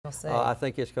We'll see. I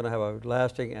think it's going to have a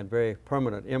lasting and very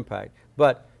permanent impact.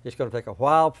 But it's going to take a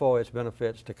while for its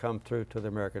benefits to come through to the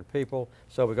American people,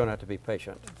 so we're going to have to be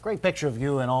patient. Great picture of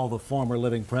you and all the former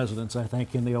living presidents, I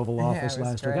think, in the Oval Office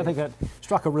last week. I think that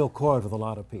struck a real chord with a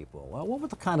lot of people. What was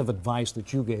the kind of advice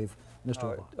that you gave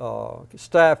Mr. Obama?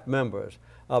 Staff members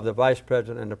of the Vice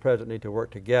President and the President need to work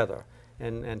together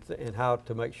and how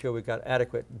to make sure we've got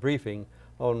adequate briefing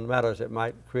on matters that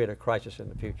might create a crisis in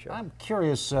the future. I'm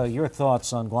curious your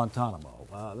thoughts on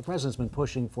Guantanamo. The President's been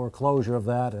pushing for closure of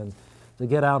that and to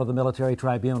get out of the military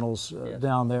tribunals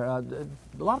down there. A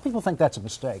lot of people think that's a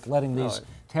mistake, letting these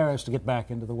terrorists to get back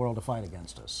into the world to fight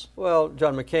against us. Well,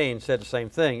 John McCain said the same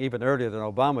thing, even earlier than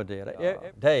Obama did.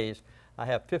 Days, I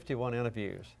have 51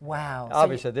 interviews. Wow.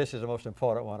 Obviously, this is the most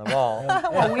important one of all.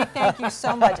 Well, we thank you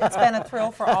so much. It's been a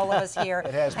thrill for all of us here.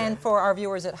 It has been. And for our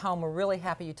viewers at home, we're really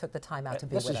happy you took the time out to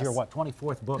be with us. This is your, what,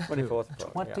 24th book? 24th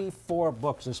book, 24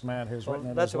 books this man has written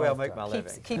in That's his the way I'll lifetime. make my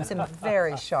living. Keeps him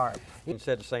very sharp. He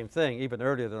said the same thing, even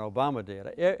earlier than Obama did.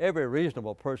 Every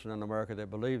reasonable person in America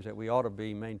that believes that we ought to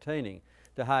be maintaining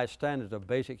the highest standards of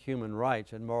basic human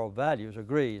rights and moral values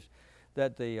agrees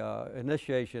that the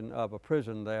initiation of a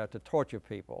prison there to torture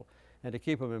people and to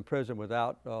keep them in prison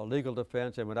without legal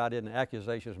defense and without any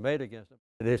accusations made against them,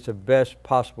 it's the best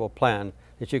possible plan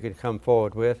that you can come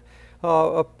forward with.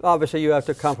 Obviously, you have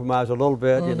to compromise a little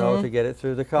bit, you know, to get it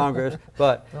through the Congress,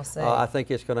 but We'll see. I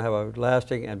think it's going to have a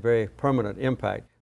lasting and very permanent impact.